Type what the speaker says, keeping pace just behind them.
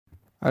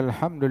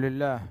الحمد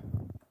لله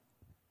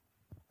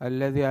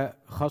الذي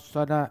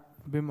خصنا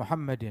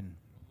بمحمد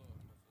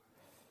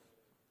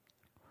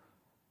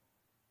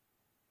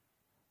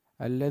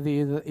الذي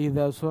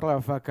إذا سر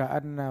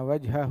فكأن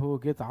وجهه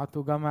قطعة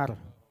قمر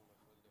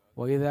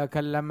وإذا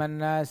كلم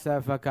الناس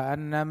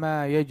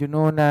فكأنما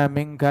يجنون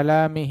من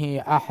كلامه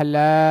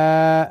أحلى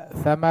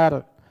ثمر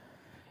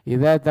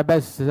إذا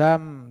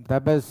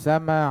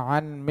تبسم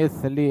عن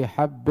مثل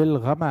حب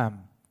الغمام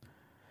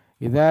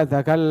إذا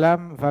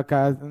تكلم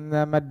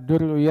فكأنما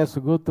الدر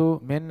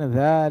يسقط من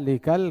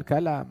ذلك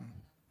الكلام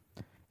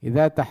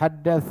إذا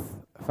تحدث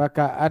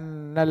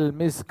فكأن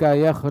المسك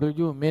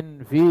يخرج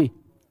من فيه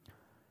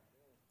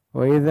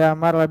وإذا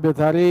مر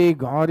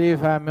بطريق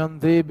عرف من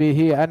طيبه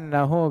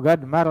أنه قد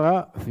مر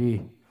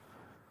فيه.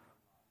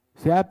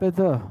 Siapa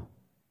itu?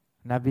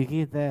 Nabi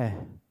kita,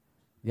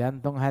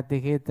 jantung hati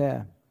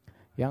kita,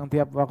 yang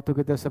tiap waktu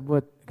kita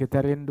sebut,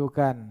 kita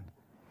rindukan,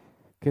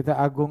 kita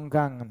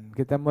agungkan,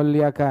 kita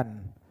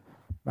muliakan.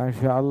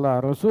 Masya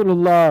Allah,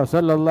 Rasulullah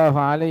Sallallahu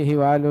Alaihi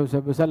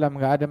Wasallam,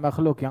 gak ada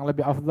makhluk yang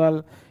lebih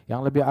afdal,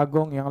 yang lebih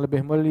agung, yang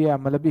lebih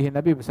mulia, melebihi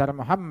Nabi besar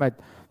Muhammad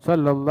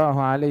Sallallahu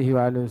Alaihi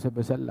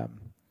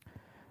Wasallam.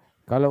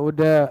 Kalau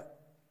udah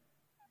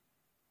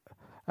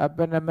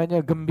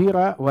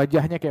gembira,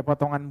 wajahnya kayak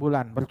potongan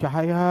bulan,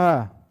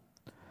 bercahaya.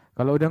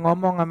 Kalau udah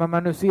ngomong sama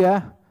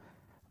manusia,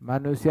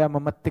 manusia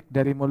memetik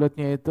dari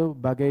mulutnya itu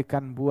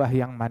bagaikan buah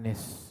yang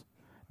manis.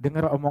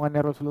 Dengar omongannya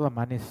Rasulullah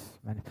manis.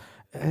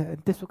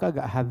 Ente suka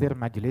gak hadir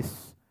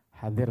majelis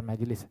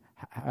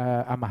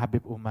sama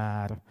Habib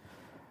Umar,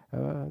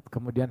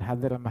 kemudian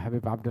hadir sama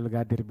Habib Abdul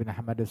Qadir bin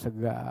Ahmad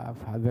As-Segaf,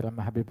 hadir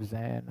sama Habib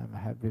Zain, sama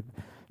Habib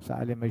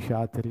Salim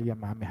Syatiri,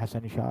 sama Ami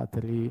Hasan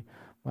Syatiri,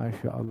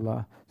 Masya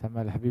Allah,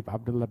 sama Habib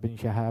Abdullah bin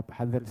Syahab,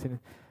 hadir sini.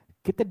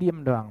 Kita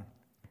diam doang,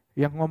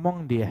 yang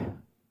ngomong dia,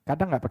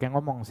 kadang gak pakai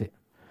ngomong sih,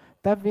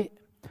 tapi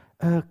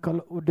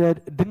kalau udah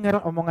dengar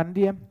omongan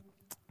dia,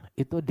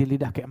 itu di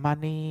lidah kayak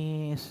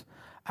manis,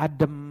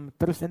 adem,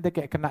 terus nanti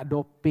kayak kena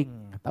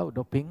doping, tahu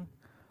doping?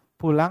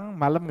 Pulang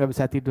malam nggak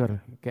bisa tidur.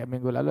 Kayak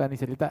minggu lalu Anis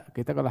cerita,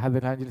 kita kalau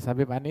hadir majelis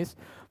Habib Anis,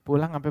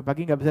 pulang sampai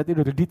pagi nggak bisa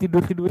tidur,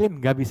 ditidurin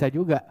nggak bisa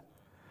juga.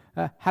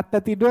 Hatta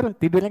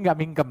tidurnya nggak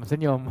mingkem,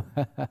 senyum.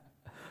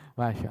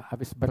 Masya,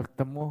 habis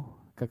bertemu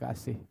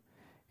kekasih.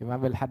 Imam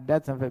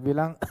Al-Haddad sampai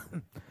bilang,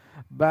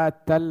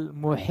 batal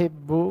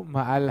muhibbu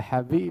ma'al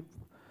habib,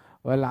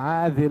 wal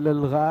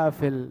adhilul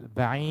ghafil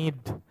ba'id,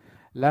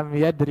 lam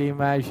yadri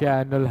ma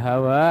syanul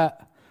hawa,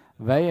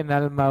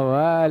 bainal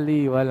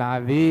mawali wal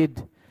abid.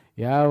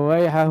 Ya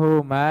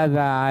wayhahu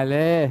madza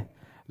alaih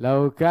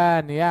law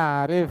kan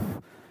ya'rif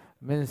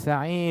min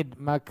sa'id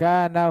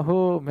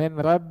makanahu min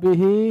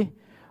rabbih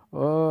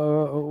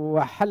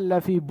wa halla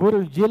fi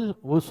burjil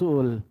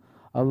wusul.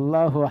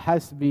 Allahu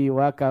hasbi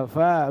wa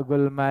kafa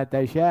qul ma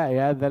tasha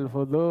ya dzal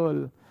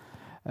fudul.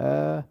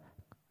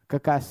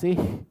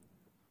 Kekasih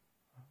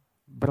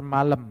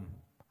bermalam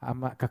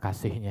sama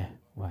kekasihnya.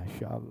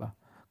 Masya Allah.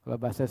 Kalau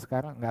bahasa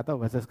sekarang nggak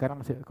tahu, bahasa sekarang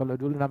masih, kalau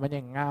dulu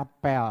namanya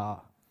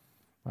ngapel.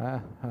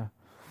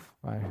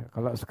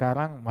 Kalau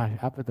sekarang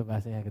apa tuh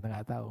bahasanya kita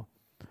nggak tahu.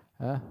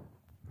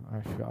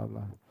 Masya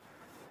Allah.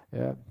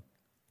 Ya,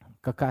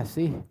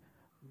 kekasih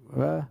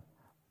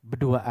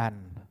berduaan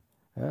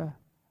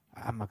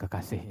sama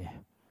kekasihnya.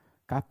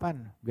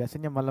 Kapan?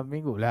 Biasanya malam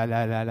minggu. Lah.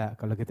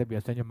 Kalau kita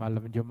biasanya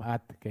malam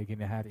Jumat kayak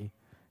gini hari.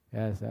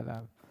 Ya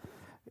salam.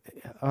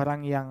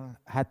 Orang yang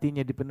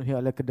hatinya dipenuhi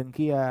oleh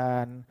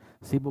kedengkian,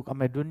 sibuk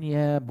sama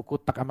dunia,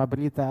 berkutak sama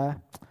berita,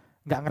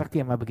 nggak ngerti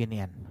sama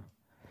beginian.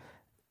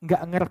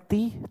 Nggak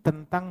ngerti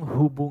tentang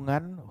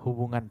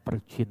hubungan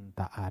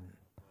percintaan.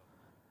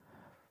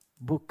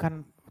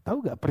 Bukan,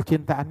 tahu nggak,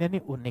 percintaannya ini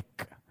unik,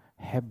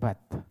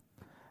 hebat.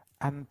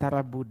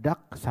 Antara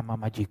budak sama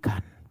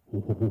majikan.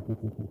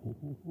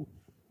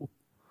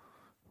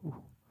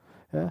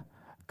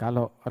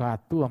 Kalau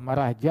ratu sama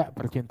raja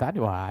percintaan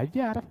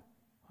wajar.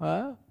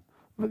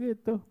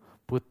 Begitu.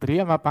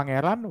 Putri sama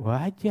pangeran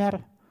wajar.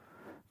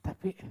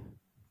 Tapi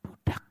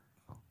budak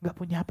nggak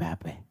punya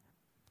apa-apa.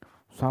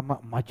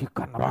 Sama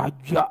majikan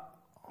raja,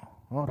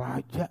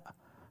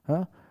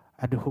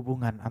 ada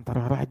hubungan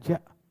antara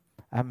raja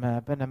sama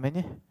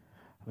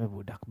sama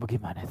budak.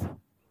 Bagaimana itu?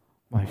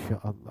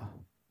 Masya Allah.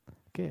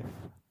 Kif?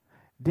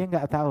 Dia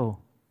nggak tahu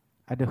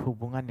ada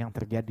hubungan yang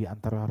terjadi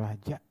antara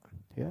raja,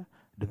 ya,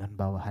 dengan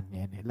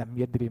bawahannya ini. Lam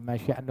yadri ma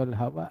sya'nul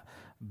hawa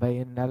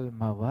bainal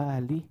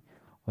mawali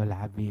wal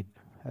abid.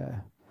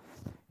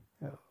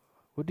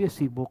 Dia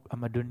sibuk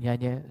sama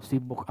dunianya,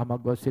 sibuk sama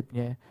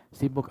gosipnya,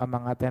 sibuk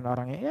sama ngatain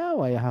orangnya. Ya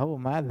wayahu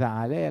madza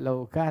alaihi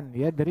law kan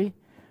yadri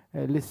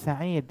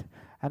lis-sa'id.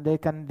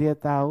 Andaikan dia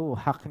tahu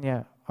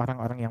haknya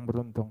orang-orang yang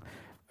beruntung.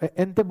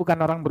 Ente bukan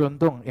orang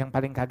beruntung, yang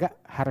paling kagak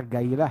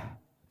hargailah,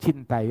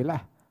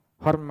 cintailah,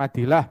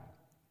 hormatilah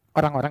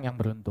orang-orang yang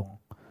beruntung.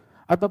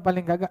 Atau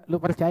paling kagak lu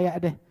percaya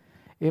deh,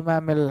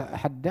 Imam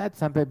Al-Haddad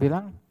sampai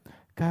bilang,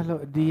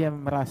 kalau dia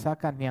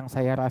merasakan yang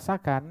saya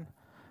rasakan,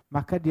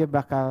 maka dia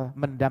bakal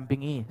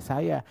mendampingi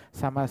saya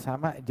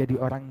sama-sama jadi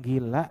orang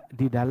gila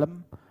di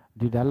dalam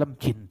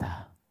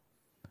cinta.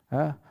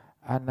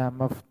 ana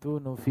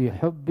maftunu fi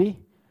hubbi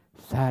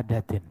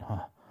sadatin.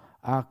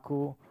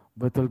 Aku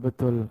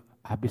betul-betul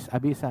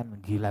habis-habisan,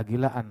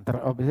 gila-gilaan,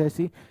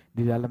 terobsesi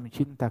di dalam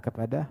cinta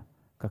kepada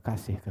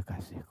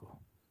kekasih-kekasihku.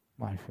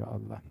 Masya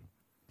Allah.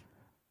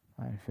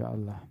 Masya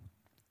Allah.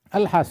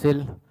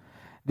 Alhasil,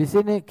 di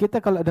sini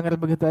kita kalau dengar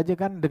begitu aja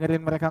kan,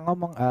 dengerin mereka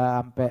ngomong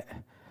sampai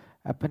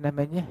apa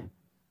namanya,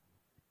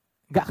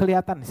 nggak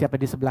kelihatan siapa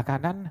di sebelah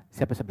kanan,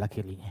 siapa sebelah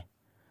kirinya.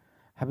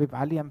 Habib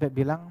Ali sampai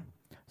bilang,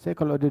 saya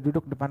kalau udah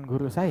duduk depan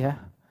guru saya,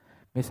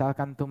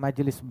 misalkan tuh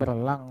majelis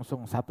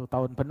berlangsung 1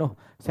 tahun penuh,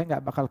 saya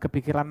nggak bakal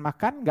kepikiran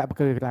makan, nggak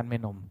kepikiran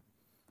minum.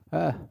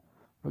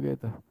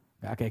 Begitu.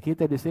 Nggak kayak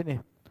kita di sini.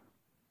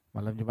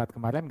 Malam Jumat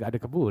kemarin nggak ada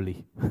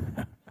kebuli.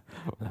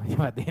 Malam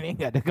Jumat ini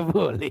nggak ada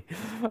kebuli.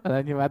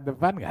 Malam Jumat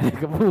depan nggak ada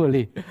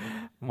kebuli.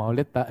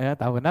 Maulid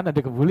tahunan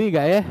ada kebuli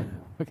nggak ya?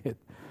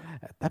 Begitu.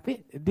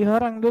 Tapi di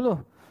orang dulu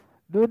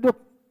duduk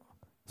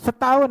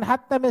setahun,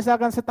 hatta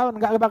misalkan setahun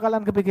nggak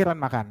bakalan kepikiran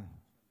makan.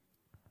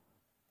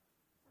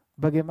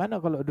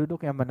 Bagaimana kalau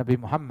duduknya sama Nabi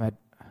Muhammad?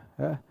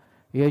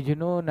 Ya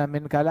jununa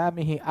min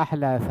kalamihi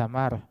ahla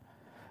thamar.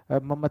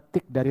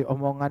 Memetik dari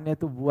omongannya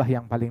itu buah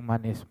yang paling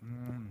manis.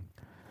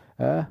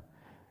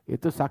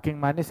 Itu saking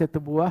manis itu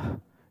buah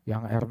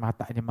yang air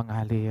matanya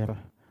mengalir.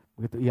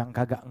 Begitu, yang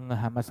kagak ngeh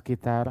sama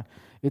sekitar.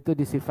 Itu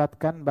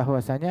disifatkan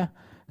bahwasanya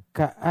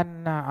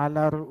ka'anna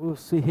ala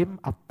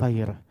ru'usihim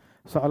at-tayr.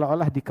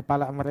 Seolah-olah di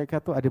kepala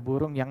mereka tuh ada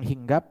burung yang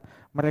hinggap,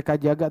 mereka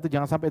jaga tuh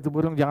jangan sampai itu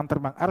burung jangan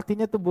terbang.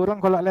 Artinya tuh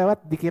burung kalau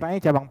lewat dikiranya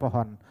cabang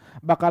pohon,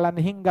 bakalan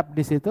hinggap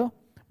di situ,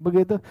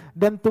 begitu.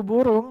 Dan tuh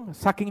burung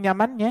saking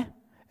nyamannya,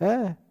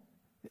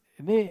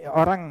 ini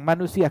orang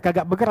manusia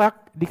kagak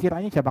bergerak,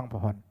 dikiranya cabang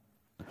pohon.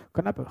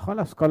 Kenapa?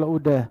 Kalau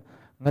udah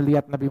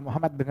ngelihat Nabi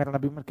Muhammad, dengar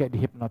Nabi Muhammad kayak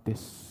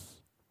dihipnotis.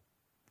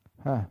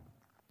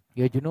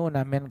 Ya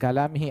jununa min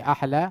kalamihi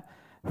ahla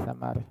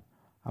samar.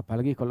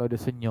 Apalagi kalau ada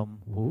senyum.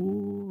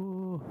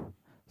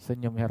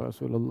 Senyumnya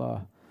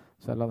Rasulullah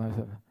sallallahu alaihi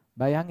wasallam.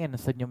 Bayangin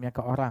senyumnya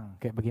ke orang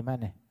kayak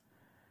bagaimana?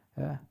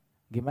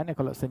 Gimana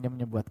kalau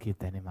senyumnya buat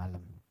kita nih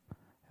malam?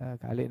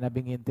 Kali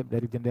Nabi ngintip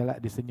dari jendela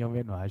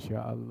disenyumin,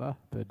 Masya Allah,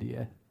 tuh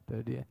dia.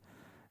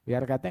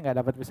 Biar katanya nggak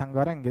dapat pisang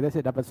goreng, kita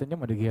sih dapat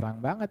senyum udah girang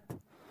banget.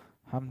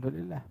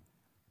 Alhamdulillah,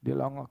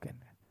 dilongokin.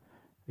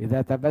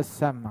 Idza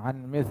tabassama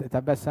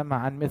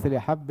an mithli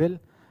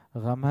habbil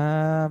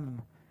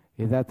ghamam.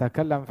 Idza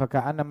takallam fa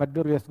ka'anna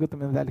maddur yasqutu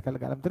min dzalikal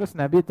kalam. Terus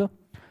Nabi itu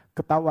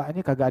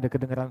ketawanya kagak ada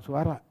kedengaran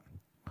suara.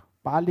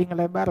 Paling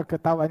lebar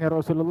ketawanya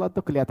Rasulullah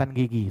tuh kelihatan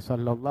gigi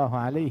sallallahu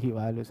alaihi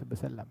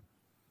wasallam.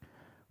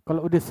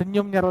 Kalau udah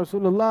senyumnya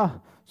Rasulullah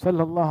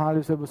sallallahu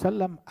alaihi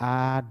wasallam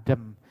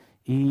adem,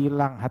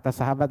 hilang. Hatta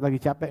sahabat lagi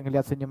capek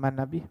ngelihat senyuman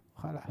Nabi,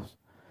 khalas.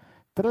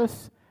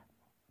 Terus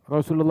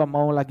Rasulullah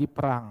mau lagi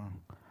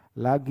perang,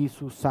 lagi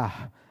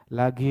susah,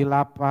 lagi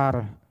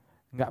lapar,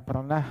 enggak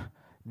pernah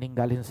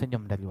ninggalin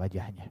senyum dari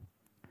wajahnya.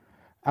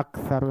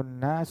 Aktsarun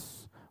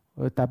nas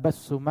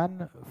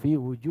tabassuman fi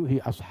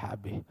wujuhi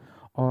ashabi.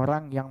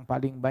 Orang yang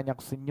paling banyak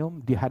senyum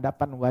di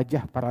hadapan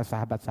wajah para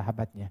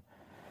sahabat-sahabatnya.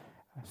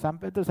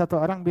 Sampai itu satu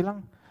orang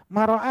bilang,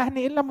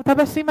 "Mara'ahni illa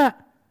mutabassima."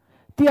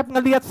 Tiap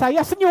ngelihat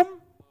saya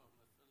senyum.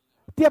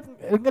 Tiap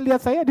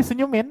ngelihat saya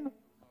disenyumin.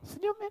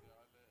 Senyumin.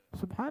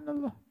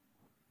 Subhanallah.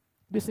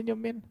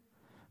 Disenyumin.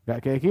 Enggak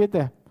kayak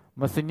kita.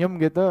 Mau senyum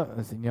gitu,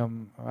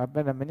 senyum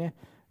apa namanya?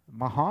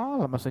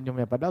 Mahal sama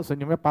senyumnya, padahal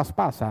senyumnya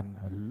pas-pasan.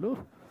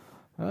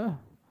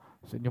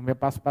 Senyumnya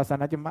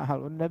pas-pasan aja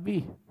mahal.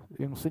 Nabi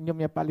yang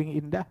senyumnya paling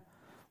indah,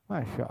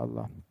 Masya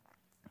Allah,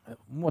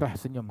 murah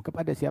senyum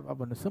kepada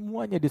siapapun,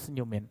 semuanya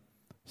disenyumin,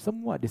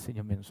 semua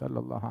disenyumin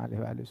sallallahu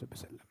alaihi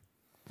wasallam.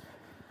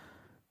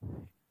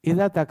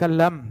 Idza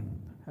takallam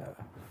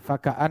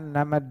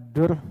faka'anna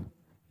maddur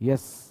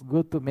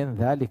yasgutu min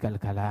dzalikal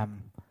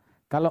kalam.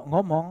 Kalau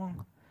ngomong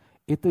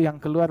itu yang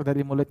keluar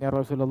dari mulutnya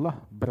Rasulullah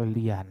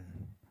berlian.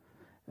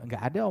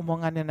 Enggak ada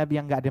omongannya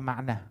Nabi yang enggak ada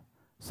makna.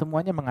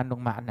 Semuanya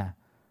mengandung makna.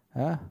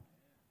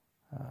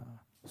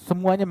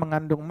 Semuanya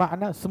mengandung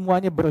makna,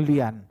 semuanya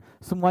berlian,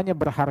 semuanya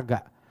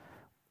berharga.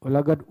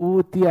 Walaqad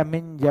utiya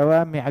min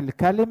jawami'il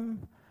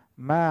kalim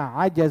ma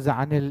ajaza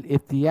 'anil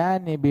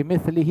ityani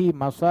bimithlihi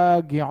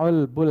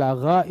masagi'ul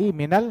bulagha'i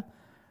minal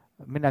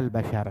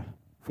bashar.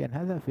 Fi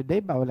hadha fi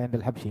Daibah wala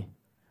indal Habsyi.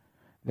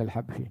 Dal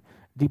Habsyi.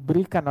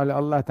 Diberikan oleh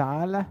Allah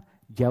Ta'ala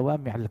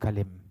jawami'il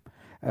kalim.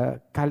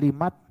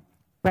 Kalimat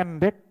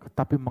pendek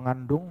tapi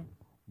mengandung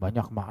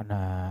banyak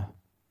makna.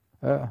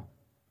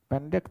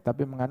 Pendek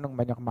tapi mengandung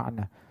banyak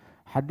makna.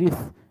 Hadis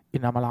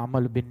innamal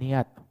a'malu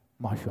binniyat,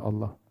 Masya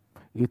Allah,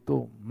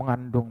 itu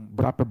mengandung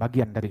berapa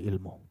bagian dari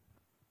ilmu.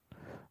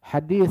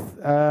 Hadis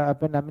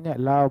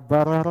la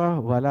darara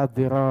wala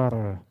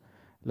dirar.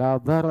 La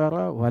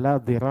darara wala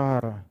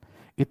dirar.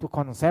 Itu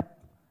konsep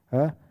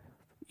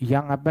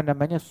yang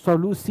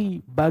solusi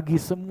bagi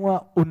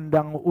semua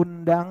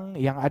undang-undang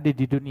yang ada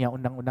di dunia,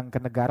 undang-undang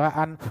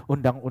kenegaraan,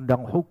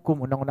 undang-undang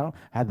hukum, undang-undang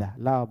ada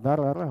la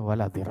darara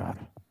wala dirar.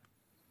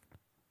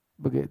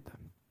 Begitu.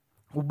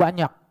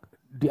 Banyak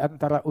di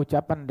antara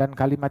ucapan dan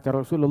kalimat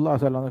Rasulullah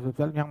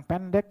SAW yang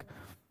pendek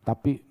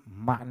tapi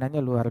maknanya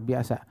luar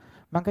biasa.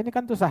 Makanya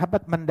kan tuh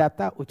sahabat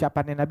mendata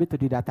ucapannya Nabi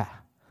itu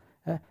didata.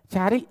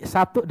 Cari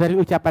satu dari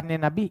ucapannya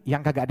Nabi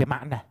yang kagak ada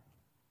makna.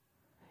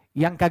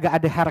 Yang kagak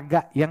ada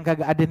harga, yang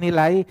kagak ada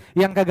nilai,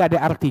 yang kagak ada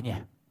artinya.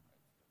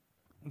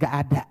 Gak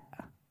ada.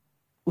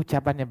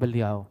 Ucapannya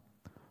beliau,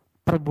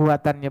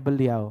 perbuatannya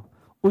beliau,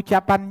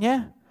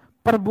 ucapannya,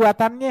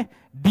 perbuatannya,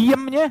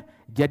 diamnya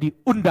jadi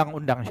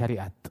undang-undang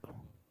syariat.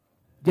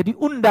 Jadi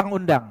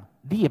undang-undang,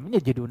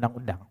 diamnya jadi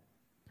undang-undang.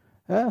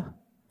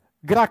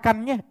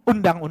 Gerakannya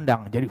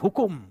undang-undang, jadi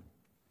hukum.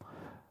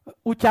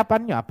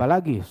 Ucapannya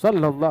apalagi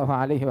sallallahu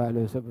alaihi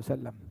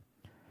wasallam.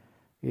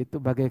 Itu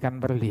bagaikan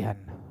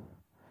berlian.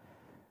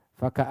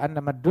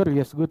 Faka'annama ad-dur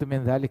yasgutu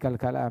min dzalikal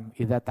kalam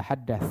idza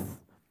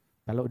tahaddats.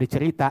 Kalau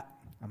dicerita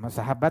sama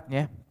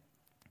sahabatnya,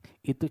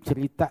 itu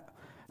cerita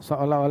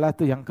seolah-olah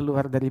tuh yang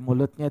keluar dari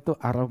mulutnya itu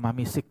aroma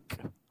misik.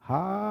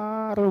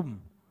 Harum,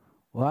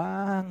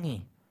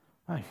 wangi.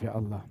 Masya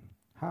Allah,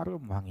 harum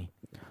wangi.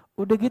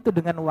 Udah gitu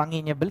dengan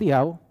wanginya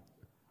beliau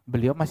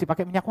masih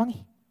pakai minyak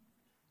wangi.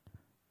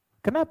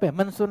 Kenapa?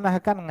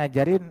 Mensunahkan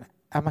ngajarin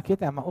sama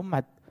kita, sama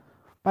umat.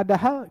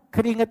 Padahal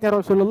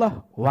keringatnya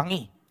Rasulullah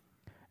wangi.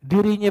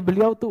 Dirinya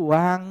beliau tuh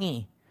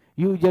wangi.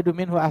 Yujadu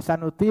minhu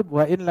ahsanutib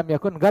wa in lam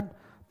yakun gad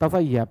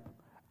tafayyab.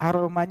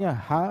 Aromanya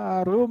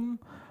harum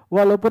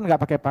walaupun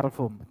nggak pakai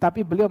parfum.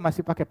 Tapi beliau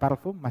masih pakai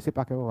parfum, masih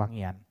pakai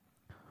wangian.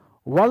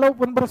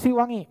 Walaupun bersih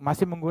wangi,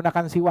 masih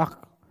menggunakan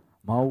siwak.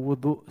 Mau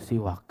wudu,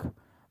 siwak.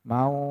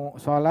 Mau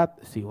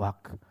sholat,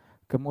 siwak.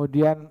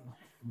 Kemudian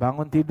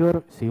bangun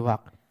tidur,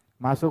 siwak.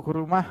 Masuk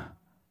rumah,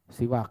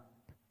 siwak.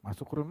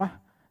 Masuk rumah,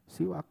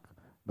 siwak.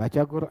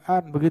 Baca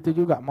Quran, begitu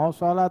juga. Mau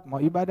sholat,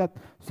 mau ibadat,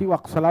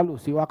 siwak selalu.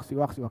 Siwak.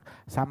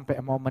 Sampai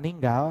mau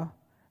meninggal,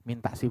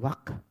 minta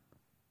siwak.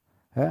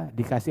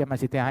 Dikasih sama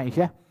Siti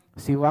Aisyah,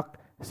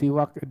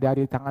 siwak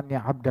dari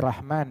tangannya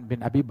Abdurrahman bin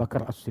Abi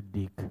Bakar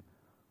As-Siddiq.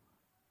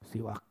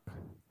 Siwak.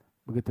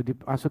 Begitu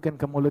dimasukin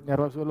ke mulutnya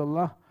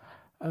Rasulullah,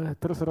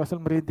 terus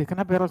Rasul merintih.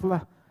 Kenapa ya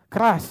Rasulullah?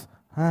 Keras.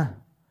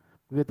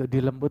 Begitu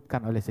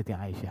dilembutkan oleh Siti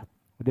Aisyah.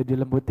 Udah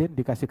dilembutin,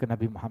 dikasih ke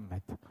Nabi Muhammad.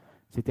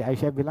 Siti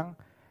Aisyah bilang,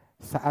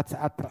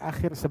 saat-saat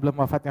terakhir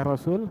sebelum wafatnya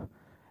Rasul,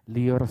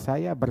 liur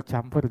saya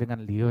bercampur dengan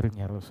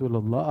liurnya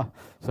Rasulullah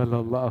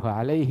sallallahu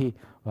alaihi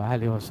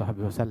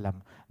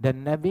wasallam.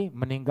 Dan Nabi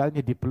meninggalnya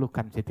di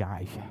pelukan Siti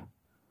Aisyah.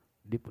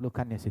 Di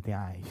pelukannya Siti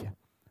Aisyah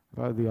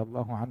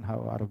radhiyallahu anha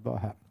wa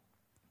ardhaha.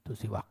 Itu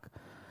siwak.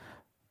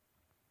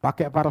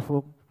 Pakai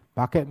parfum,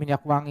 pakai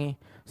minyak wangi,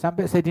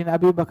 sampai Sayyidina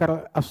Abu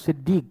Bakar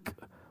As-Siddiq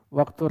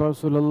waktu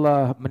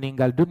Rasulullah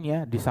meninggal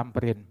dunia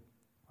disamperin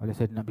oleh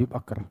Sayyidina Abu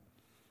Bakar.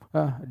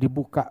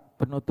 Dibuka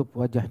penutup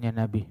wajahnya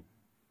Nabi,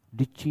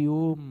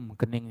 dicium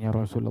keningnya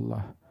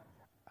Rasulullah.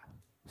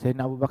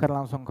 Sayyidina Abu Bakar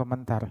langsung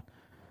komentar.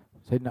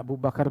 Sayyidina Abu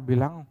Bakar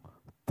bilang,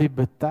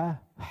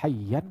 tibta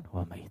hayyan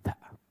wa maita.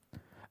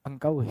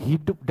 Engkau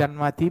hidup dan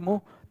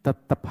matimu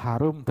tetap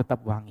harum,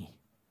 tetap wangi.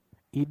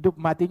 Hidup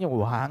matinya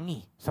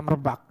wangi,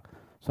 semerbak.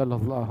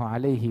 Sallallahu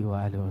alaihi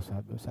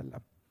wasallam.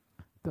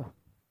 Tuh.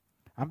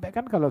 Sampai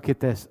kan kalau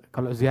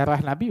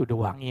ziarah Nabi udah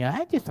wangi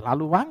aja,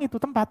 selalu wangi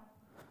itu tempat.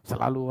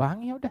 Selalu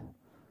wangi udah.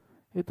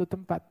 Itu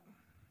tempat.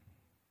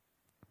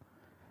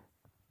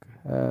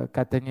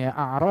 Katanya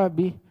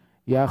A'rabi,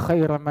 ya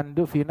khaira man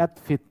dufinat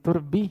fit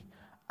turbi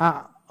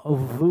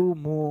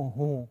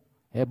a'zumuhu.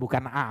 Ya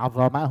bukan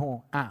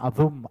a'zamahu,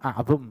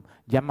 a'zum,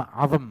 jama'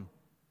 azam.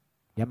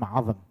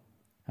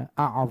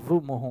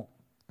 A'zumuhu.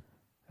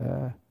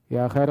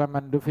 Ya khaira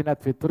man dufinat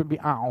fit turbi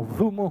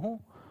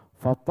a'zumuhu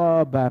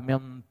fataba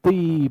min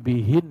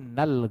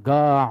tibihinnal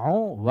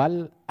ga'u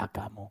wal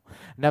akamu.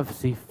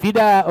 Nafsi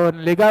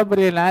fida'un li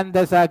qabrin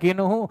anta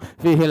sakinuhu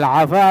fihi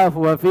al-'afaf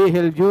wa fihi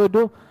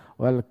al-judu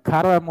wal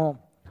karamu.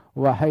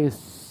 Wahai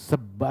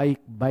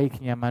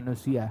sebaik-baiknya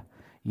manusia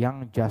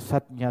yang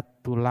jasadnya,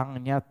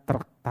 tulangnya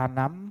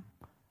tertanam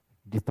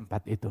di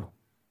tempat itu.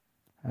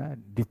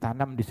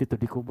 Ditanam di situ,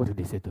 dikubur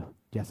di situ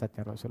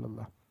jasadnya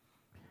Rasulullah.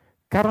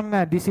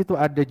 Karena di situ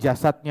ada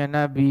jasadnya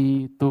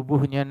Nabi,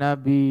 tubuhnya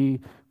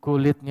Nabi,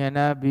 kulitnya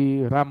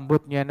Nabi,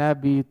 rambutnya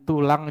Nabi,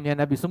 tulangnya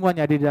Nabi,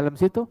 semuanya ada di dalam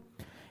situ.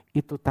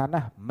 Itu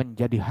tanah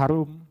menjadi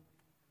harum.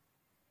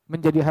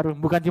 Menjadi harum,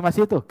 bukan cuma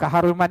situ,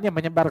 keharumannya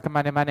menyebar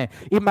kemana-mana.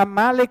 Imam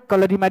Malik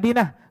kalau di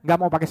Madinah nggak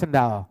mau pakai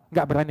sendal,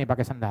 nggak berani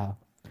pakai sendal.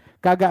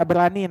 Kagak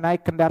berani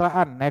naik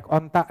kendaraan, naik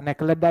onta,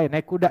 naik keledai,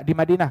 naik kuda di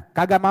Madinah,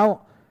 kagak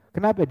mau.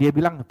 Kenapa? Dia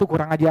bilang itu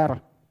kurang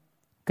ajar.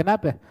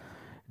 Kenapa?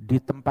 Di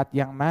tempat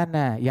yang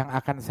mana yang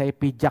akan saya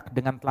pijak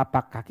dengan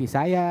telapak kaki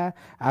saya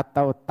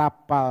atau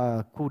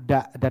tapal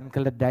kuda dan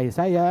keledai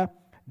saya,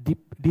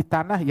 di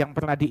tanah yang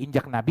pernah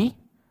diinjak Nabi,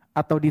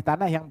 atau di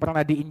tanah yang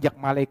pernah diinjak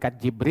malaikat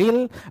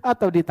Jibril,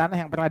 atau di tanah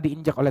yang pernah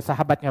diinjak oleh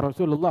sahabatnya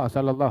Rasulullah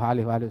sallallahu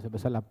alaihi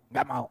wasallam.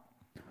 Enggak mau.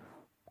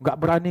 Enggak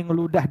berani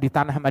ngeludah di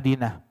tanah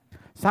Madinah.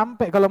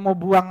 Sampai kalau mau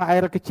buang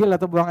air kecil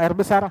atau buang air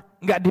besar,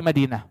 enggak di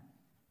Madinah.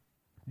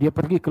 Dia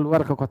pergi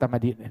keluar ke kota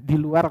Madinah, di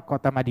luar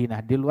kota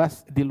Madinah,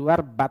 di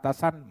luar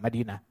batasan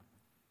Madinah.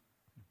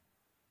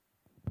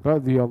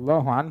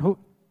 Radhiyallahu anhu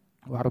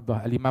wa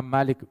ardhah. Imam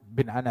Malik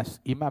bin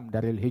Anas, imam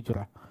dari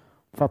hijrah.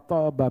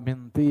 fataba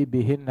min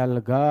tibihinnal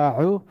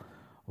ga'u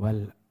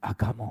wal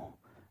agamu.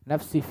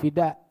 Nafsi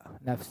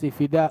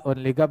fidaun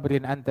li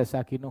gabrin anta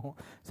sakinuhu.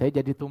 Saya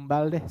jadi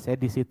tumbal deh, saya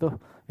di situ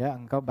ya,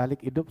 engkau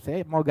balik hidup,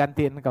 saya mau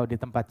gantiin engkau di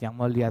tempat yang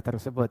mulia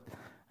tersebut.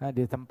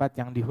 Di tempat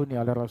yang dihuni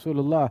oleh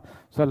Rasulullah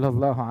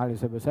sallallahu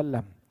alaihi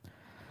wasallam.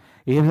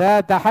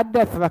 Idza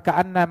tahaddath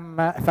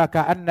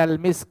faka'anna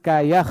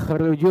al-miska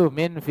yakhruju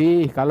min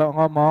fihi. Kalau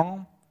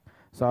ngomong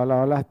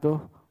seolah-olah tuh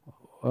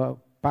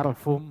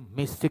parfum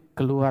misik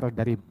keluar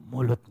dari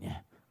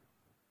mulutnya.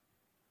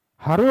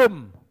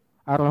 Harum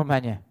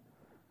aromanya.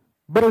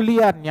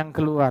 Berlian yang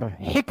keluar,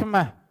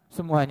 hikmah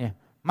semuanya.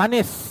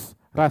 Manis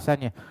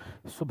rasanya.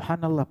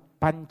 Subhanallah,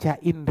 panca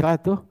indera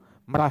tuh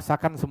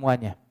merasakan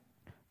semuanya.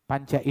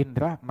 Panca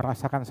indera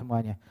merasakan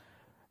semuanya.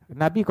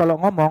 Nabi kalau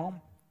ngomong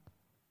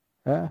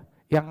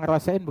yang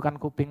ngerasain bukan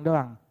kuping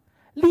doang.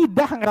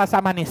 Lidah ngerasa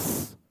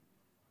manis.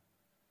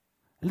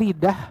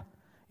 Lidah,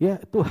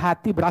 ya tuh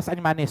hati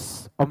berasanya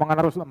manis.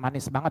 Omongan Rasulullah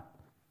manis banget.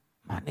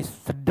 Manis,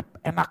 sedep,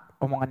 enak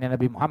omongannya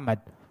Nabi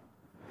Muhammad.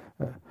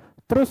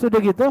 Terus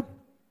udah gitu,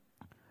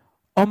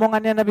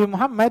 omongannya Nabi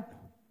Muhammad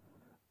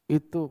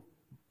itu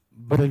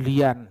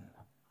berlian,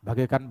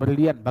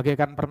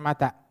 bagaikan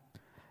permata.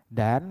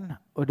 Dan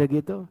udah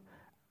gitu,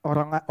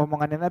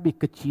 omongannya Nabi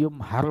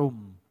kecium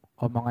harum.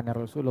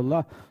 Omongannya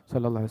Rasulullah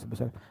sallallahu alaihi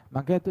wasallam.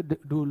 Makanya itu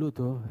dulu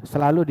tuh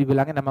selalu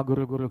dibilangin sama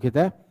guru-guru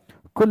kita,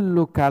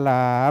 kullu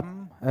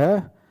kalam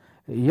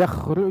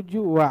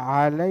yakhruju wa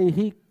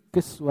alaihi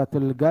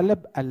kiswatul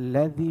galab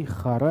alladhi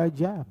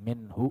kharaja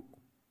minhu.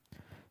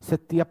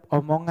 Setiap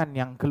omongan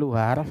yang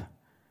keluar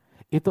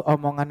itu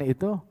omongannya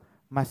itu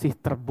masih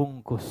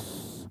terbungkus.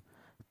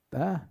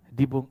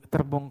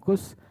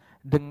 Terbungkus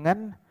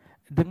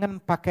dengan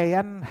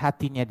pakaian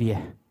hatinya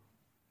dia.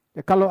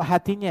 Kalau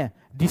hatinya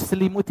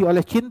diselimuti oleh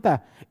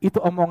cinta, itu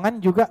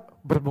omongan juga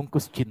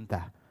berbungkus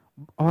cinta.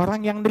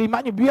 Orang yang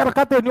nerimanya biar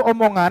kata ini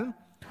omongan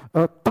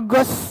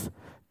tegas,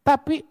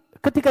 tapi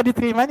ketika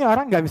diterimanya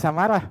orang nggak bisa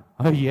marah.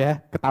 Oh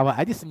iya, ketawa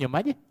aja, senyum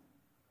aja.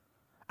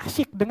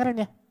 Asyik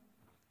dengarnya.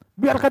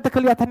 Biar kata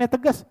kelihatannya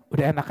tegas,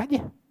 udah enak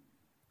aja.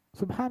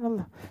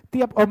 Subhanallah.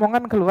 Tiap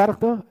omongan keluar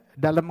tuh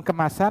dalam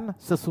kemasan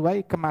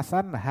sesuai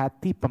kemasan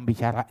hati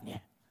pembicaranya.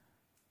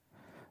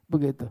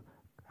 Begitu.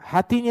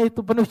 Hatinya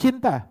itu penuh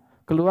cinta,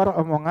 keluar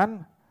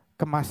omongan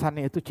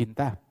kemasannya itu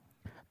cinta.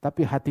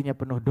 Tapi hatinya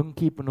penuh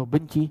dengki, penuh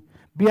benci.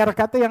 Biar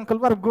kata yang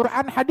keluar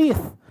Quran hadis,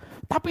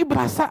 tapi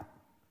berasa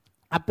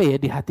apa ya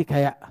di hati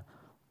kayak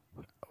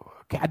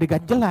ada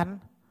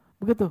ganjelan.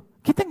 Begitu.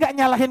 Kita nggak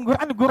nyalahin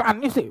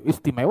Qurannya sih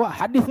istimewa,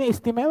 hadisnya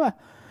istimewa.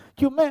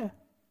 Cuma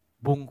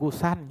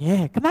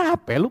bungkusannya,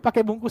 kenapa lu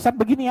pakai bungkusan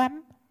beginian?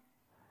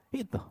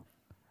 Itu.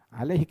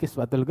 Alaihi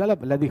kiswatul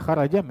galab alladhi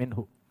kharaja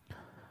minhu.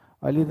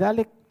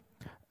 Walidzalik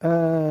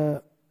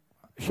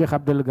Syekh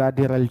Abdul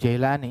Qadir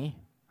Al-Jailani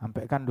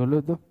sampai kan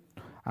dulu tuh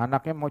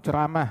anaknya mau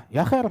ceramah,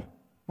 ya khair,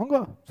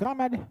 monggo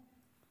ceramah deh.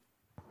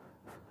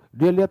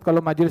 Dia lihat kalau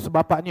majelis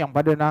bapaknya yang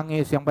pada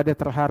nangis, yang pada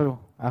terharu.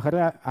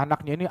 Akhirnya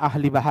anaknya ini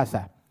ahli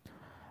bahasa.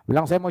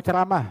 Bilang saya mau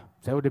ceramah,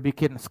 saya udah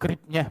bikin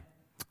skripnya,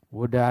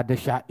 udah ada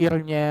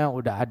syairnya,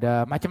 udah ada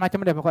macam-macam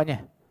deh pokoknya.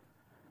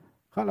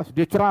 Kalau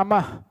dia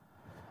ceramah,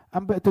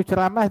 sampai itu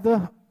ceramah itu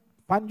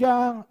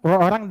panjang,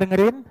 orang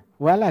dengerin,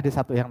 wala ada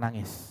satu yang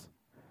nangis.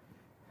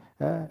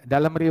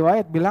 Dalam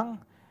riwayat bilang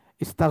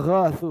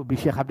istaghatsu bi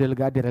Syekh Abdul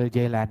Qadir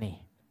Al-Jailani.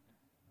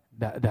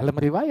 Dalam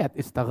riwayat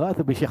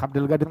istaghatsu bi Syekh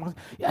Abdul Qadir,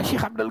 ya Syekh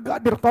Abdul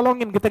Qadir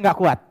tolongin, kita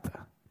enggak kuat.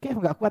 Oke,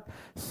 enggak kuat.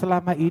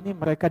 Selama ini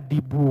mereka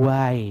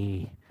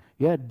dibuai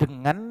ya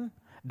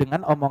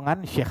dengan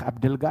omongan Syekh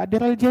Abdul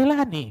Qadir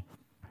Al-Jailani.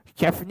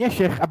 Chefnya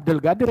Syekh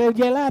Abdul Qadir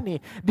Al-Jailani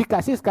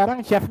dikasih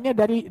sekarang chefnya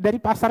dari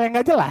pasar yang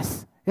enggak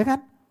jelas, ya kan?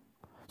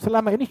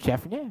 Selama ini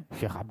chefnya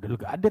Syekh Abdul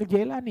Qadir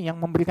Jailani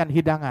yang memberikan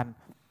hidangan.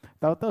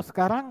 Tahu-tahu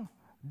sekarang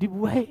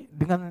dibuai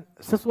dengan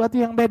sesuatu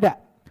yang beda.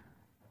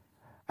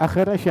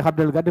 Akhirnya Syekh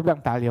Abdul Qadir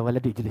bilang, "Ta'al ya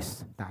waladi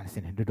ijlis." Nah,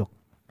 sini duduk.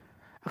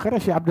 Akhirnya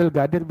Syekh Abdul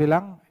Qadir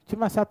bilang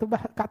cuma satu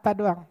kata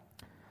doang.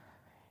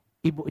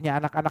 Ibunya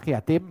anak-anak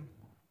yatim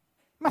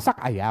masak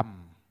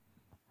ayam.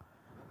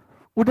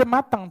 Udah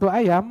matang tuh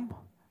ayam,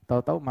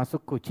 tahu-tahu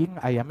masuk kucing,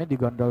 ayamnya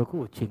digondol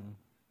kucing.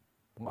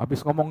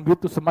 Habis ngomong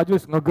gitu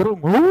semajelis ngegerung,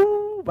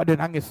 pada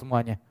nangis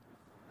semuanya.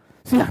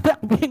 Si anak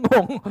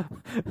bingung,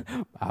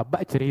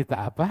 Abah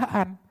cerita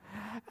apaan?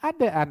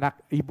 Ada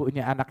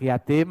ibunya anak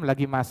yatim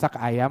lagi masak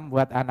ayam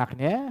buat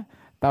anaknya,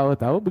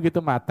 tahu-tahu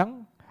begitu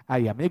matang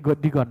ayamnya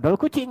digondol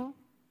kucing.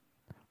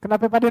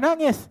 Kenapa pada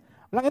nangis?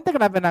 Bilang ente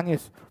kenapa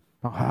nangis?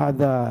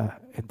 Ada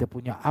ente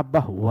punya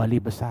abah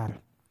wali besar.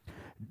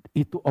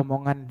 Itu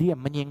omongan dia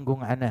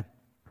menyinggung anak,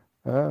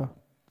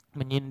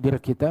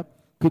 menyindir kita.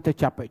 Kita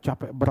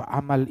capek-capek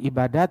beramal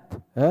ibadat,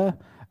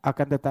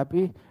 akan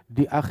tetapi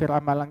di akhir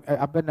amalan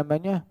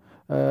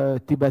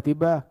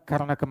tiba-tiba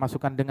karena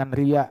kemasukan dengan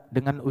riya,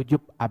 dengan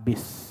ujub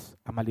habis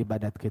amal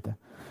ibadat kita.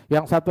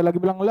 Yang satu lagi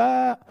bilang,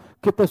 lah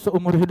kita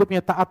seumur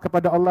hidupnya taat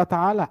kepada Allah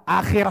Ta'ala.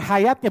 Akhir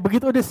hayatnya,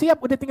 begitu udah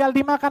siap, udah tinggal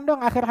dimakan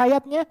dong akhir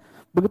hayatnya.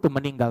 Begitu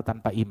meninggal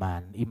tanpa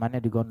iman.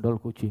 Imannya digondol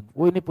kucing.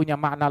 Oh ini punya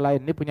makna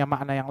lain, ini punya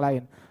makna yang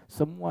lain.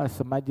 Semua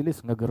semajelis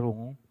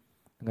ngegerung.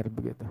 Dengar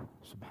begitu,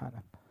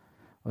 subhanallah.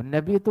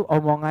 Nabi itu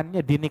omongannya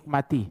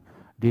dinikmati.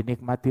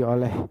 Dinikmati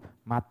oleh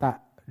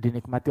mata,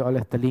 dinikmati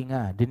oleh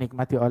telinga,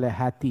 dinikmati oleh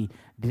hati,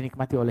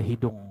 dinikmati oleh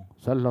hidung.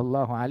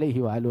 Sallallahu alaihi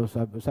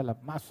wasallam.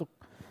 Masuk.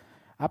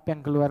 Apa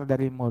yang keluar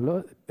dari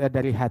mulut,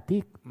 dari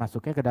hati,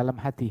 masuknya ke dalam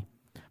hati.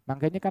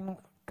 Makanya kan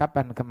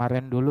kapan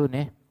kemarin dulu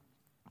nih,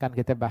 kan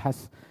kita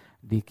bahas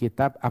di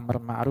kitab Amr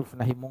Ma'ruf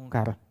Nahi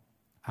Mungkar.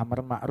 Amr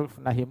Ma'ruf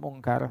Nahi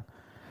Mungkar.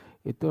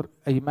 Itu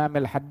Imam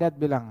Al-Haddad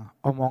bilang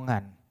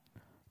omongan.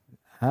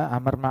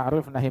 Amar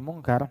ma'ruf nahi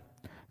mungkar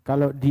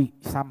kalau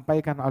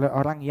disampaikan oleh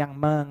orang yang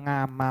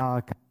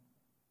mengamalkan,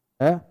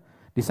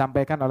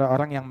 disampaikan oleh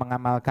orang yang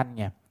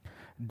mengamalkannya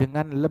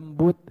dengan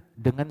lembut,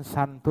 dengan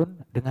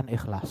santun, dengan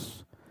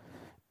ikhlas,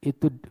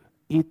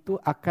 itu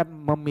akan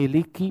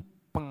memiliki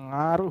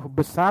pengaruh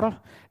besar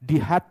di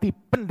hati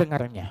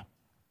pendengarnya,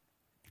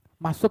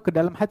 masuk ke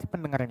dalam hati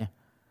pendengarnya,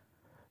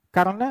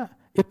 karena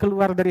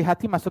keluar dari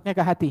hati masuknya ke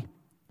hati.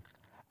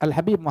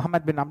 Al-Habib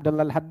Muhammad bin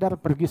Abdullah Al-Haddad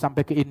pergi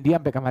sampai ke India,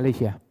 sampai ke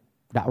Malaysia,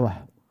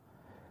 dakwah.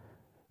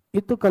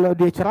 Itu kalau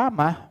dia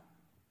ceramah,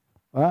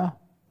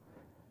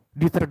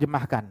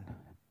 diterjemahkan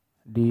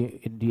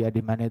di India, di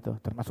mana itu,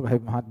 termasuk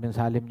Habib Muhammad bin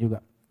Salim juga.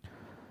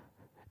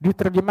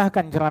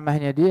 Diterjemahkan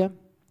ceramahnya dia,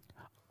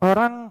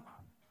 orang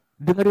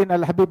dengerin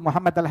Al-Habib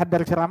Muhammad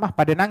Al-Haddad ceramah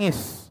pada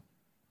nangis.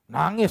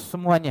 Nangis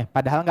semuanya,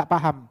 padahal nggak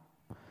paham.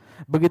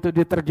 Begitu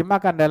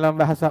diterjemahkan dalam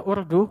bahasa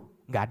Urdu,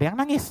 nggak ada yang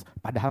nangis,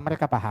 padahal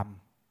mereka paham.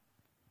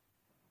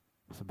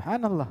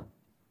 Subhanallah.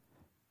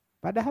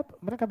 Padahal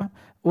mereka paham.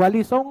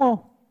 Wali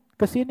Songo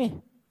ke sini,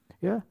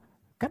 ya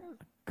kan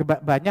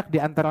banyak di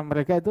antara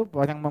mereka itu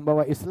yang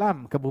membawa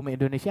Islam ke bumi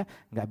Indonesia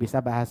nggak bisa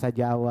bahasa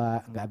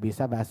Jawa, nggak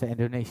bisa bahasa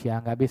Indonesia,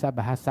 nggak bisa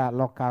bahasa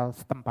lokal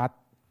setempat.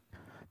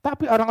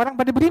 Tapi orang-orang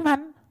pada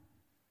beriman,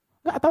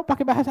 nggak tahu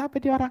pakai bahasa apa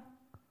dia orang.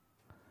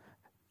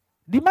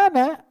 Di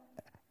mana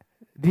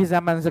di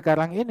zaman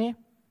sekarang ini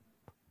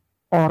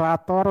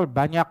orator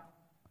banyak,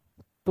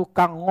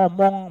 tukang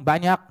ngomong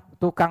banyak,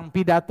 tukang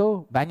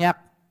pidato banyak,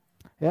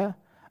 ya.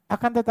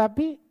 Akan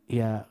tetapi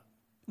ya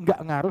nggak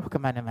ngaruh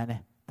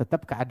kemana-mana.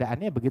 Tetap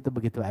keadaannya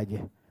begitu-begitu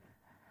aja.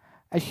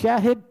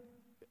 Asyahid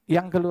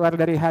yang keluar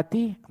dari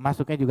hati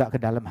masuknya juga ke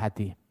dalam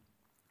hati.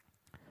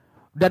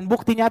 Dan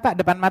bukti nyata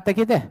depan mata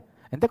kita.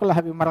 Ente kalau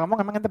Habib Umar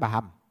ngomong emang ente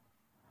paham?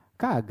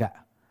 Kagak.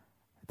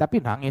 Tapi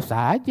nangis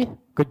aja,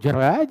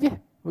 kejar aja.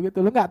 Begitu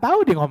lu nggak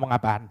tahu dia ngomong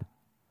apaan.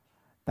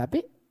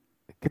 Tapi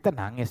kita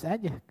nangis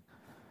aja.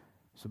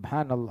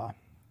 Subhanallah.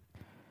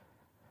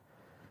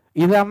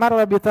 Idza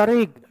marra bi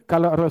tariq,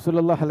 kalau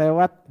Rasulullah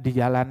lewat di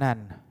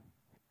jalanan,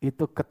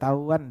 itu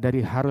ketahuan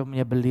dari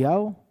harumnya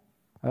beliau,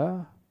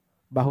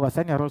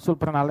 bahwasanya Rasul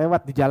pernah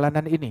lewat di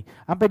jalanan ini.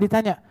 Sampai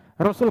ditanya,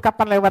 Rasul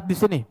kapan lewat di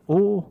sini?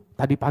 Oh,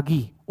 tadi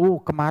pagi. Oh,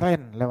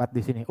 kemarin lewat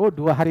di sini. Oh,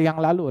 2 hari yang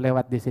lalu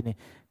lewat di sini.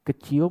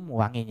 Kecium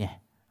wanginya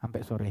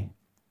sampai sore.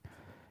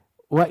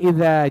 Wa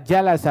idza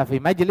jalasa fi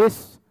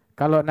majlis,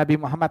 kalau Nabi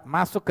Muhammad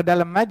masuk ke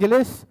dalam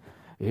majlis,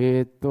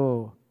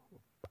 itu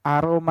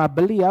aroma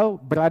beliau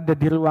berada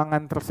di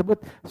ruangan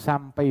tersebut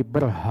sampai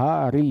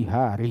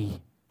berhari-hari.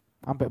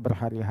 Sampai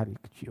berhari-hari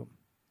kecium.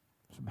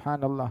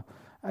 Subhanallah.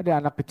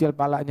 Ada anak kecil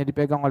palanya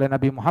dipegang oleh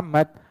Nabi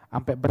Muhammad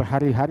sampai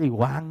berhari-hari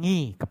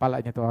wangi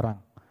kepalanya itu orang.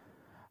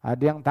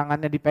 Ada yang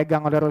tangannya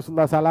dipegang oleh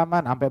Rasulullah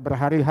salaman sampai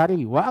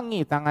berhari-hari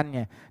wangi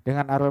tangannya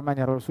dengan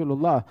aromanya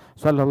Rasulullah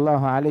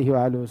sallallahu alaihi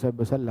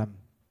wasallam.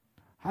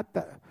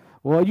 Hatta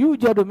wa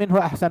yujadu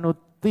minhu ahsanut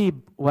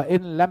tib wa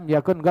in lam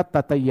yakun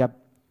gattatayyab.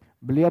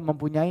 Beliau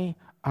mempunyai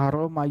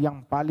aroma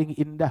yang paling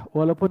indah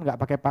walaupun nggak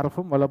pakai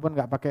parfum, walaupun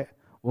nggak pakai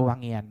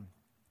wewangian.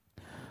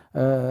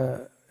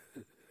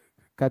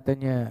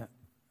 Katanya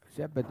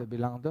siapa itu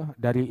bilang tuh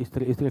dari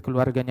istri-istri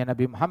keluarganya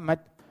Nabi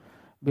Muhammad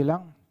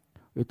bilang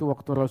itu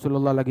waktu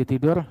Rasulullah lagi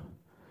tidur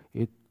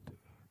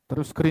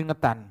terus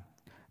keringetan.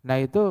 Nah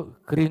itu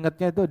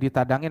keringetnya itu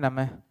ditadangin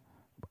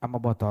sama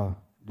botol,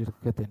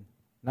 dideketin.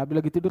 Nabi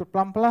lagi tidur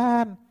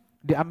pelan-pelan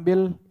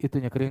diambil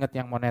itunya keringet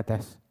yang mau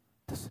netes.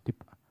 Terus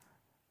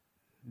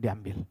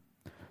diambil.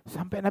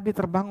 Sampai Nabi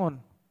terbangun.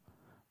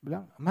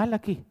 Bilang,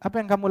 "Malaki,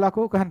 apa yang kamu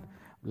lakukan?"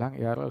 Bilang,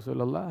 "Ya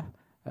Rasulullah,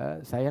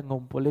 saya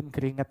ngumpulin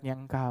keringatnya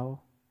engkau."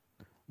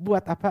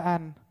 Buat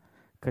apaan?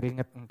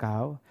 Keringat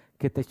engkau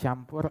kita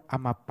campur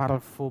sama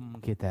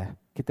parfum kita.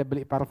 Kita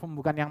beli parfum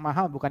bukan yang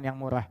mahal, bukan yang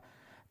murah.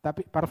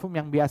 Tapi parfum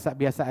yang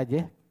biasa-biasa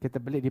aja, kita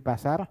beli di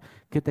pasar,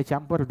 kita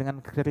campur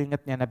dengan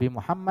keringatnya Nabi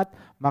Muhammad,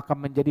 maka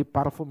menjadi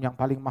parfum yang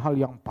paling mahal,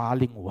 yang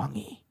paling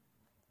wangi.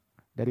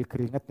 Dari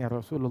keringatnya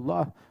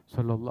Rasulullah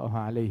sallallahu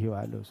alaihi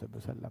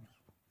wasallam.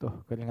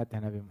 Tuh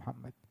keringatnya Nabi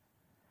Muhammad.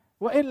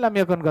 Wa in lam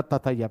yakun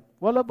qattatayyab.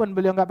 Walaupun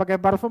beliau enggak pakai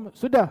parfum,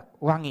 sudah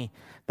wangi.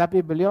 Tapi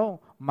beliau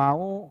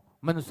mau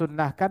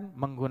mensunnahkan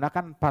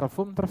menggunakan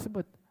parfum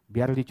tersebut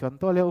biar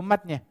dicontoh oleh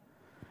umatnya.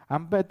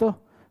 Sampai tuh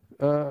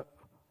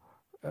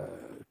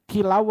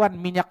kilauan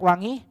minyak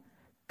wangi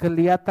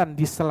kelihatan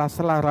di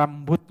sela-sela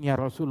rambutnya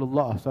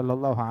Rasulullah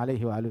Sallallahu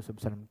Alaihi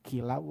Wasallam.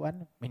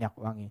 Kilauan minyak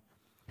wangi.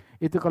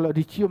 Itu kalau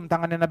dicium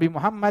tangannya Nabi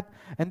Muhammad,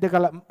 ente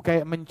kalau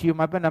kayak mencium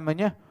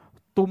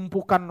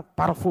tumpukan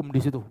parfum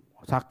di situ.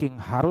 Saking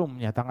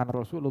harumnya tangan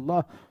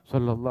Rasulullah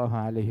Sallallahu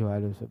Alaihi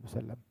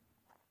Wasallam.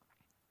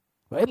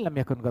 Wa in lam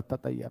yakun qad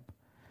tatayyab.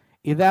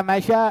 Idza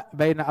masya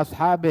baina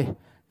ashabih,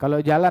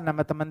 kalau jalan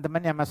sama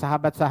teman-temannya, sama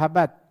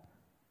sahabat-sahabat.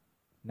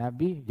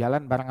 Nabi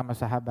jalan bareng sama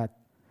sahabat.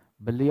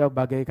 Beliau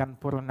bagaikan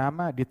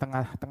purnama di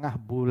tengah-tengah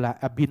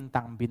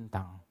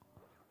bintang-bintang.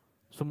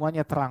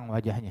 Semuanya terang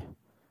wajahnya.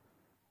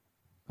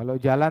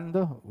 Kalau jalan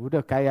tuh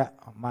udah kayak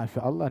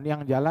Masya Allah, ini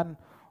yang jalan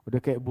udah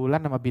kayak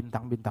bulan sama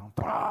bintang-bintang.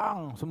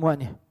 Terang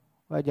semuanya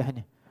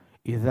wajahnya.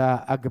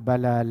 Idza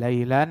aqbala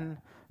lailan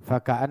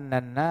faka'anna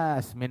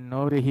an-nas min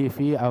nurihi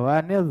fi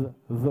awanil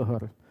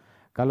zuhur.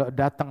 Kalau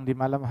datang di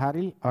malam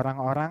hari,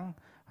 orang-orang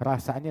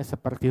rasanya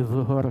seperti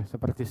zuhur,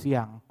 seperti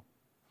siang.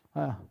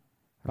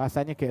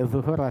 Rasanya kayak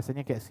zuhur,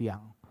 rasanya kayak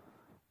siang.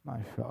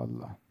 Masya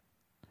Allah.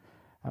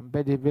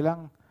 Sampai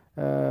dibilang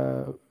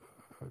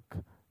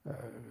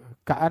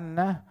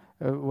ka'anna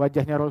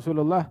wajahnya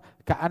Rasulullah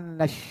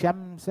ka'anna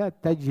syamsa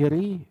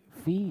tajri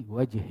fi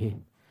wajhi.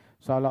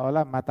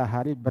 Seolah-olah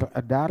matahari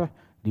beredar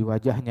di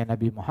wajahnya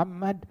Nabi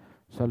Muhammad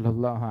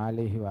sallallahu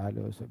alaihi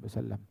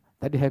wasallam.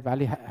 Tadi Habib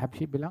Ali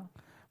Habsyi bilang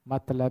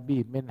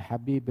matlabi min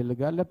habibil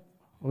galab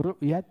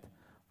ru'yat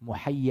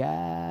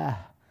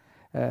muhayyah.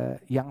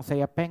 Yang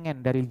saya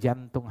pengen dari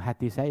jantung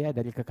hati saya,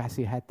 dari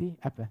kekasih hati,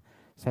 apa?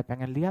 Saya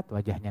pengen lihat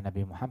wajahnya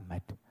Nabi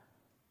Muhammad.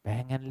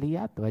 Pengen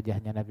lihat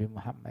wajahnya Nabi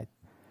Muhammad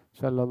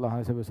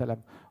sallallahu alaihi wasallam.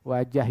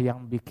 Wajah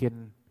yang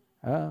bikin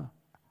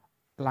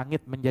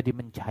langit menjadi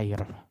mencair,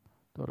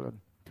 turun.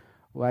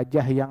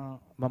 Wajah yang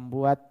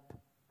membuat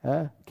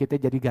kita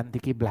jadi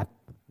ganti kiblat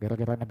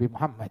gara-gara Nabi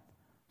Muhammad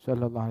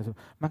sallallahu alaihi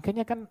wasallam.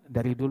 Makanya kan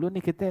dari dulu nih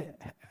kita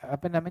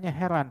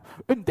heran.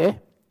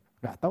 Ente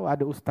nggak tahu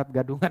ada ustadz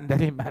gadungan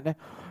dari mana.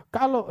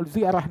 Kalau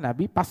ziarah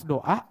Nabi pas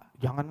doa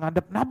jangan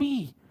ngadep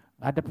Nabi,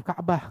 ngadep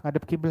Ka'bah,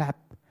 ngadep kiblat.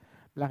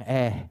 Bilang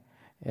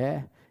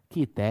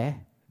kita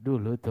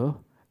dulu tuh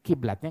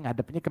kiblatnya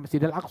ngadepnya ke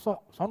Masjidil Aqsa,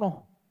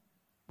 sono.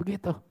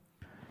 Begitu.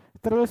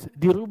 Terus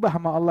dirubah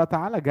sama Allah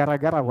Ta'ala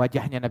gara-gara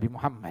wajahnya Nabi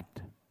Muhammad.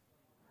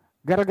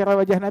 Gara-gara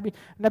wajah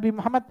Nabi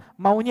Muhammad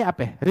maunya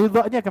apa?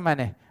 Ridhonya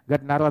kemana?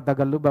 Qad nara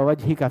taqalluba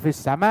wajhika fis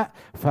sama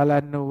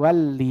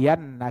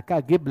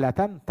falanuwalliyannaka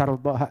qiblatan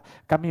tardaha.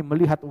 Kami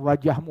melihat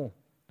wajahmu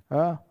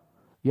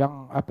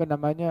yang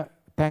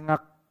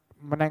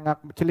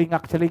menengak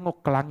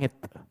celingak-celinguk ke langit.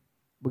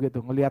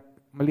 Begitu,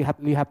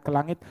 melihat ke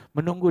langit,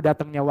 menunggu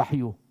datangnya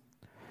wahyu.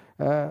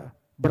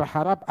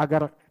 Berharap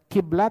agar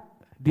kiblat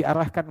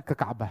diarahkan ke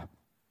Ka'bah.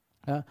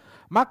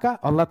 Maka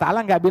Allah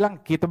Ta'ala enggak bilang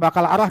kita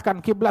bakal arahkan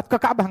kiblat ke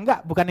Ka'bah,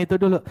 enggak, bukan itu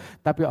dulu.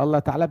 Tapi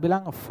Allah Ta'ala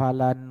bilang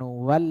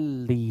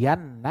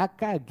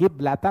falanuwalliyannaka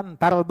qiblatan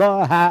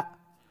tardaha.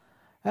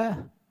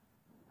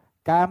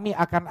 Kami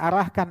akan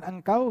arahkan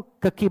engkau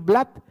ke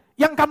kiblat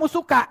yang kamu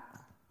suka.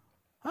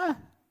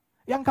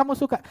 Yang kamu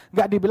suka.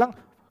 Enggak dibilang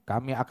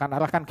kami akan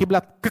arahkan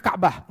kiblat ke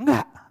Ka'bah,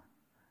 enggak.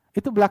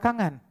 Itu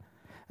belakangan.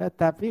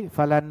 Tapi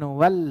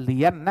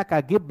falanuwalliyannaka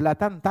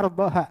qiblatan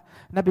tardaha.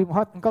 Nabi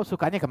Muhammad, engkau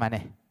sukanya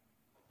kemana?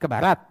 Ke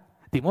barat,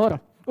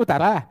 timur,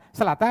 utara,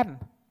 selatan.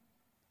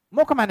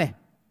 Mau kemana?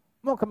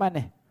 Mau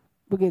kemana?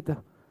 Begitu.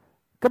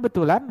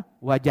 Kebetulan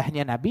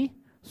wajahnya Nabi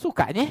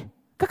sukanya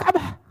ke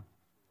Ka'bah.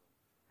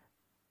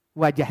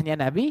 Wajahnya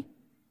Nabi,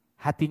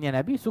 hatinya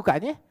Nabi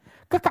sukanya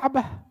ke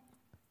Ka'bah.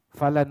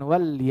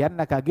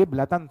 Falanwalliyannaka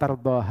qiblatan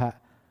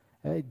tardaha.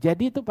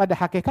 Jadi itu pada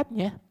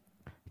hakikatnya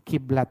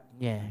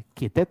kiblatnya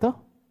kita tuh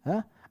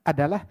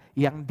adalah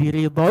yang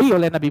diridhoi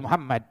oleh Nabi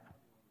Muhammad.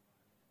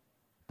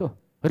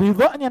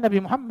 Ridhonya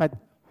Nabi Muhammad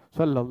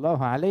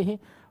sallallahu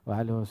alaihi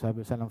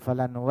wasallam.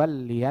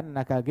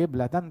 Falanwalliyannaka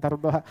qiblatan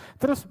tardaha.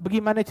 Terus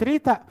bagaimana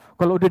cerita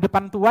kalau di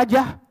depan tuh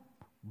wajah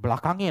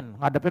belakangin,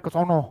 ngadepnya ke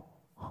sono.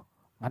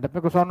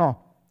 Ngadepnya ke sono.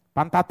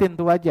 Pantatin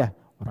tuh wajah.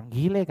 Orang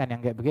gile kan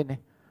yang kayak begini.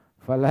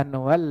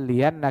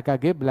 Falanwalliyannaka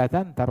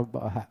qiblatan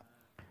tardaha.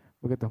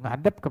 Begitu,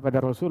 ngadep kepada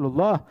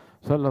Rasulullah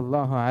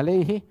sallallahu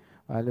alaihi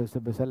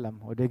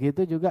wasallam. Udah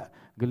gitu juga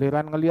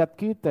giliran ngelihat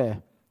kita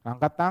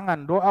angkat tangan,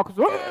 doa,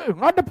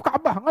 ngadep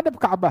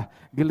Ka'bah.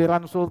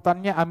 Giliran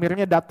sultannya,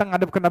 amirnya datang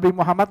ngadep ke Nabi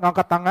Muhammad,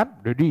 ngangkat tangan,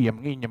 udah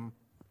diam, nginyem.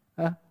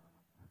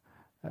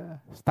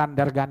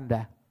 Standar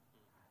ganda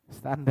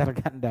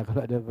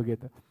kalau ada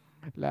begitu.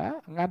 Lah,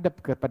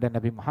 ngadep kepada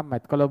Nabi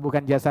Muhammad. Kalau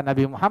bukan jasa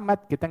Nabi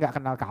Muhammad, kita nggak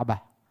kenal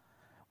Ka'bah.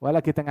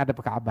 Walau kita ngadep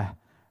Ka'bah.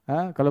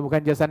 Kalau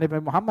bukan jasa Nabi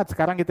Muhammad,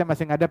 sekarang kita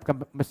masih ngadep ke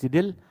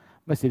Masjidil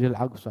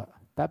Aqsa.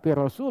 Tapi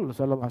Rasul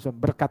SAW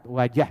berkat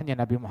wajahnya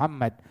Nabi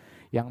Muhammad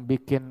yang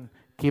bikin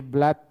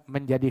kiblat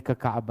menjadi ke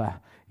Ka'bah,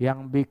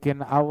 yang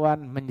bikin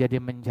awan menjadi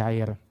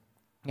mencair,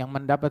 yang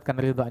mendapatkan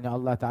ridhonya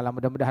Allah Ta'ala.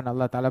 Mudah-mudahan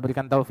Allah Ta'ala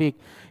berikan taufik,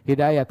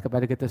 hidayat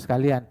kepada kita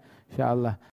sekalian, insyaAllah.